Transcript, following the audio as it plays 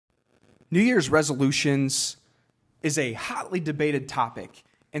New Year's resolutions is a hotly debated topic.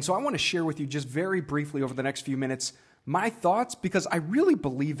 And so I want to share with you just very briefly over the next few minutes my thoughts, because I really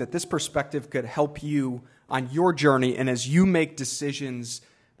believe that this perspective could help you on your journey and as you make decisions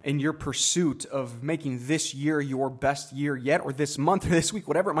in your pursuit of making this year your best year yet, or this month or this week,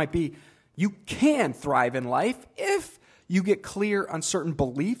 whatever it might be. You can thrive in life if you get clear on certain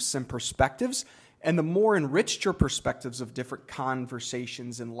beliefs and perspectives. And the more enriched your perspectives of different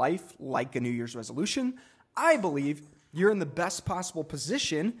conversations in life, like a New Year's resolution, I believe you're in the best possible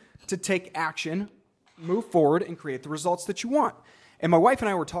position to take action, move forward, and create the results that you want. And my wife and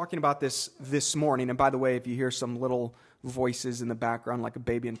I were talking about this morning. And by the way, if you hear some little voices in the background like a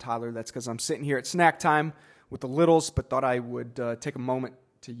baby and toddler, that's because I'm sitting here at snack time with the littles, but thought I would take a moment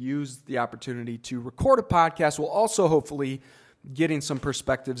to use the opportunity to record a podcast. We'll also hopefully getting some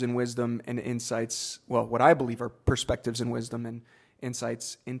perspectives and wisdom and insights, well, what I believe are perspectives and wisdom and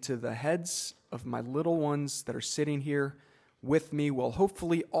insights into the heads of my little ones that are sitting here with me, while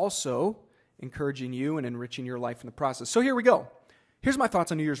hopefully also encouraging you and enriching your life in the process. So here we go. Here's my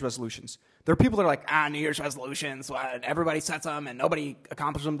thoughts on New Year's resolutions. There are people that are like, New Year's resolutions, everybody sets them and nobody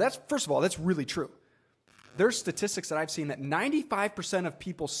accomplishes them. First of all, that's really true. There's statistics that I've seen that 95% of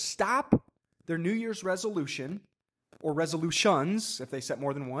people stop their New Year's resolution or resolutions, if they set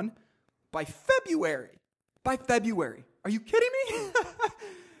more than one, by February. By February. Are you kidding me?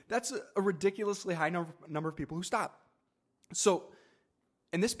 That's a ridiculously high number of people who stop. So,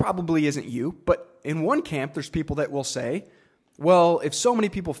 and this probably isn't you, but in one camp, there's people that will say, well, if so many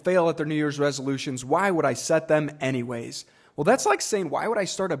people fail at their New Year's resolutions, why would I set them anyways? Well, that's like saying, why would I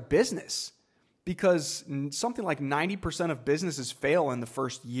start a business? Because something like 90% of businesses fail in the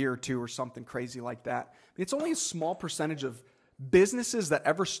first year or two or something crazy like that. It's only a small percentage of businesses that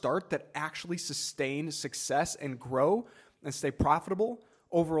ever start that actually sustain success and grow and stay profitable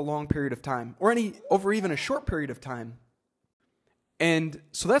over a long period of time, or over even a short period of time. And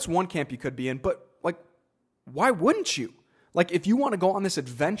so that's one camp you could be in, but like, why wouldn't you? Like, if you want to go on this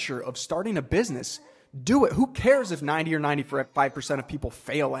adventure of starting a business, do it. Who cares if 90 or 95% of people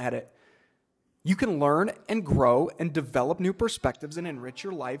fail at it? You can learn and grow and develop new perspectives and enrich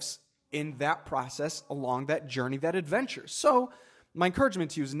your lives in that process, along that journey, that adventure. So my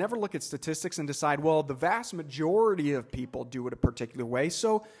encouragement to you is never look at statistics and decide, well, the vast majority of people do it a particular way,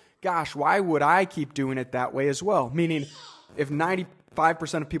 so gosh, why would I keep doing it that way as well? Meaning, if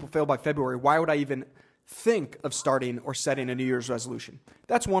 95% of people fail by February, why would I even think of starting or setting a New Year's resolution?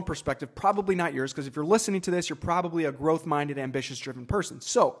 That's one perspective, probably not yours, because if you're listening to this, you're probably a growth-minded, ambitious-driven person.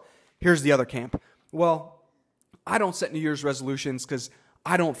 So here's the other camp. Well, I don't set New Year's resolutions because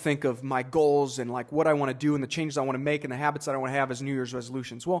I don't think of my goals and like what I want to do and the changes I want to make and the habits that I want to have as New Year's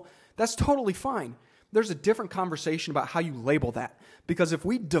resolutions. Well, that's totally fine. There's a different conversation about how you label that. Because if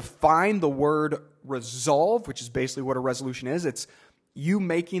we define the word resolve, which is basically what a resolution is, it's you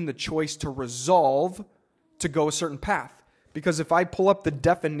making the choice to resolve to go a certain path. Because if I pull up the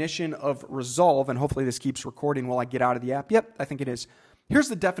definition of resolve, and hopefully this keeps recording while I get out of the app. Yep, I think it is. Here's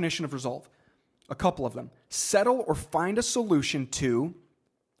the definition of resolve. A couple of them. Settle or find a solution to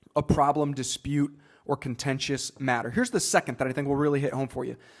a problem, dispute, or contentious matter. Here's the second that I think will really hit home for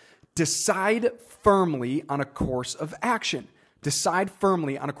you. Decide firmly on a course of action. Decide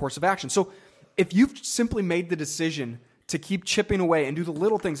firmly on a course of action. So if you've simply made the decision to keep chipping away and do the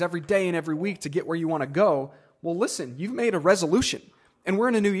little things every day and every week to get where you want to go, well, listen, you've made a resolution. And we're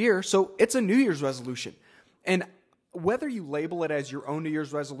in a new year, so it's a New Year's resolution. And whether you label it as your own New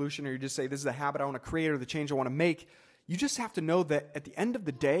Year's resolution or you just say, this is the habit I want to create or the change I want to make, you just have to know that at the end of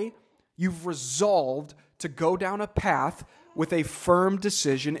the day, you've resolved to go down a path with a firm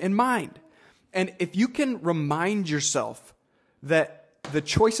decision in mind. And if you can remind yourself that the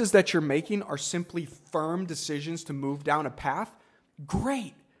choices that you're making are simply firm decisions to move down a path,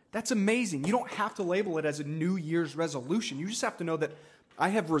 great. That's amazing. You don't have to label it as a New Year's resolution. You just have to know that I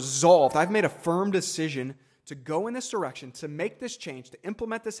have resolved, I've made a firm decision to go in this direction, to make this change, to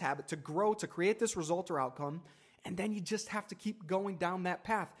implement this habit, to grow, to create this result or outcome, and then you just have to keep going down that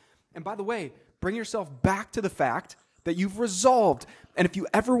path. And by the way, bring yourself back to the fact that you've resolved. And if you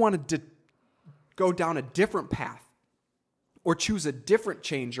ever wanted to go down a different path or choose a different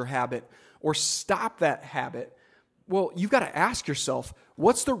change or habit or stop that habit, well, you've got to ask yourself,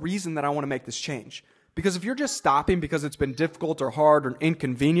 what's the reason that I want to make this change? Because if you're just stopping because it's been difficult or hard or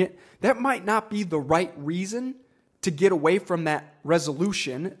inconvenient, that might not be the right reason to get away from that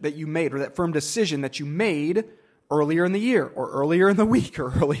resolution that you made or that firm decision that you made earlier in the year or earlier in the week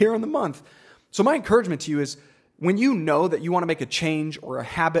or earlier in the month. So my encouragement to you is When you know that you want to make a change or a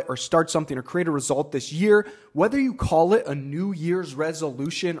habit or start something or create a result this year, whether you call it a New Year's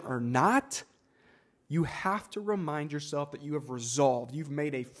resolution or not, you have to remind yourself that you have resolved, you've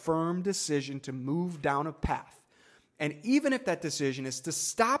made a firm decision to move down a path. And even if that decision is to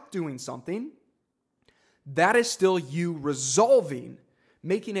stop doing something, that is still you resolving,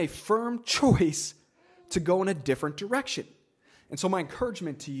 making a firm choice to go in a different direction. And so my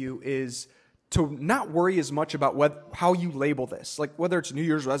encouragement to you is to not worry as much about how you label this, like whether it's a New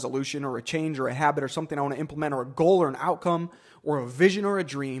Year's resolution or a change or a habit or something I want to implement or a goal or an outcome or a vision or a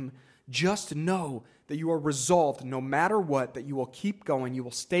dream. Just know that you are resolved no matter what, that you will keep going, you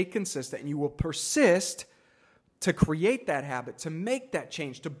will stay consistent, and you will persist to create that habit, to make that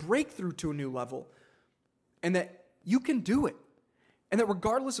change, to break through to a new level, and that you can do it. And that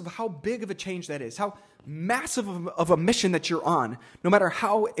regardless of how big of a change that is, how massive of a mission that you're on, no matter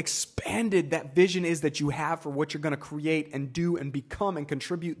how expanded that vision is that you have for what you're going to create and do and become and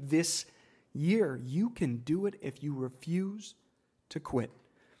contribute this year, you can do it if you refuse to quit.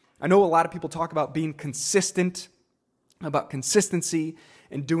 I know a lot of people talk about being consistent, about consistency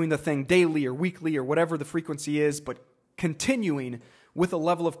and doing the thing daily or weekly or whatever the frequency is, but continuing with a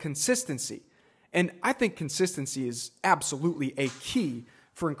level of consistency. And I think consistency is absolutely a key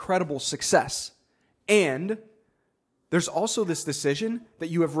for incredible success. And there's also this decision that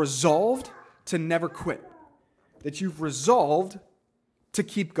you have resolved to never quit, that you've resolved to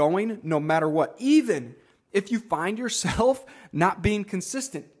keep going no matter what, even if you find yourself not being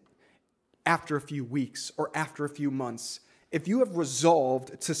consistent after a few weeks or after a few months. If you have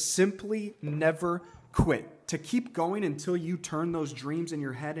resolved to simply never quit, to keep going until you turn those dreams in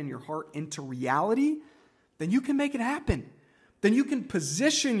your head and your heart into reality, then you can make it happen. Then you can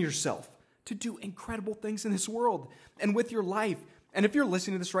position yourself to do incredible things in this world and with your life. And if you're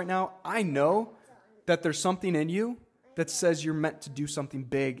listening to this right now, I know that there's something in you that says you're meant to do something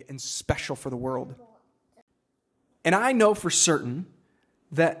big and special for the world. And I know for certain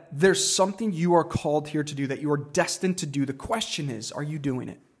that there's something you are called here to do, that you are destined to do. The question is, are you doing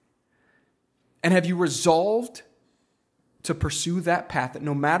it? And have you resolved to pursue that path, that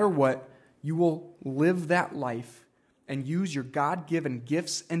no matter what, you will live that life and use your God-given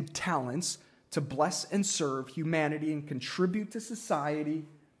gifts and talents to bless and serve humanity and contribute to society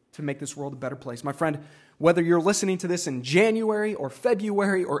to make this world a better place? My friend, whether you're listening to this in January or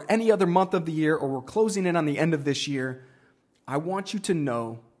February or any other month of the year, or we're closing in on the end of this year, I want you to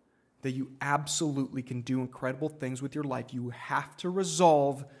know that you absolutely can do incredible things with your life. You have to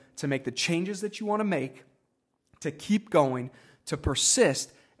resolve to make the changes that you want to make, to keep going, to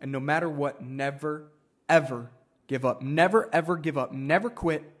persist, and no matter what, never, ever give up. Never, ever give up. Never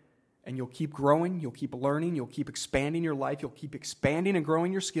quit. And you'll keep growing. You'll keep learning. You'll keep expanding your life. You'll keep expanding and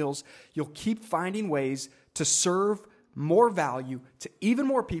growing your skills. You'll keep finding ways to serve more value to even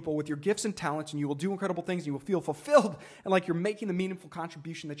more people with your gifts and talents, and you will do incredible things, and you will feel fulfilled and like you're making the meaningful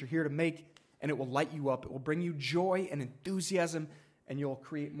contribution that you're here to make, and it will light you up. It will bring you joy and enthusiasm, and you'll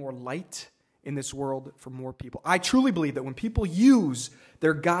create more light in this world for more people. I truly believe that when people use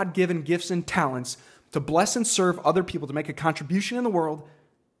their God-given gifts and talents to bless and serve other people, to make a contribution in the world,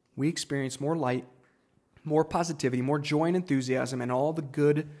 we experience more light, more positivity, more joy and enthusiasm, and all the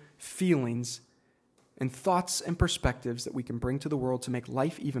good feelings and thoughts and perspectives that we can bring to the world to make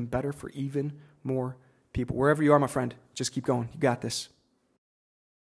life even better for even more people. Wherever you are, my friend, just keep going. You got this.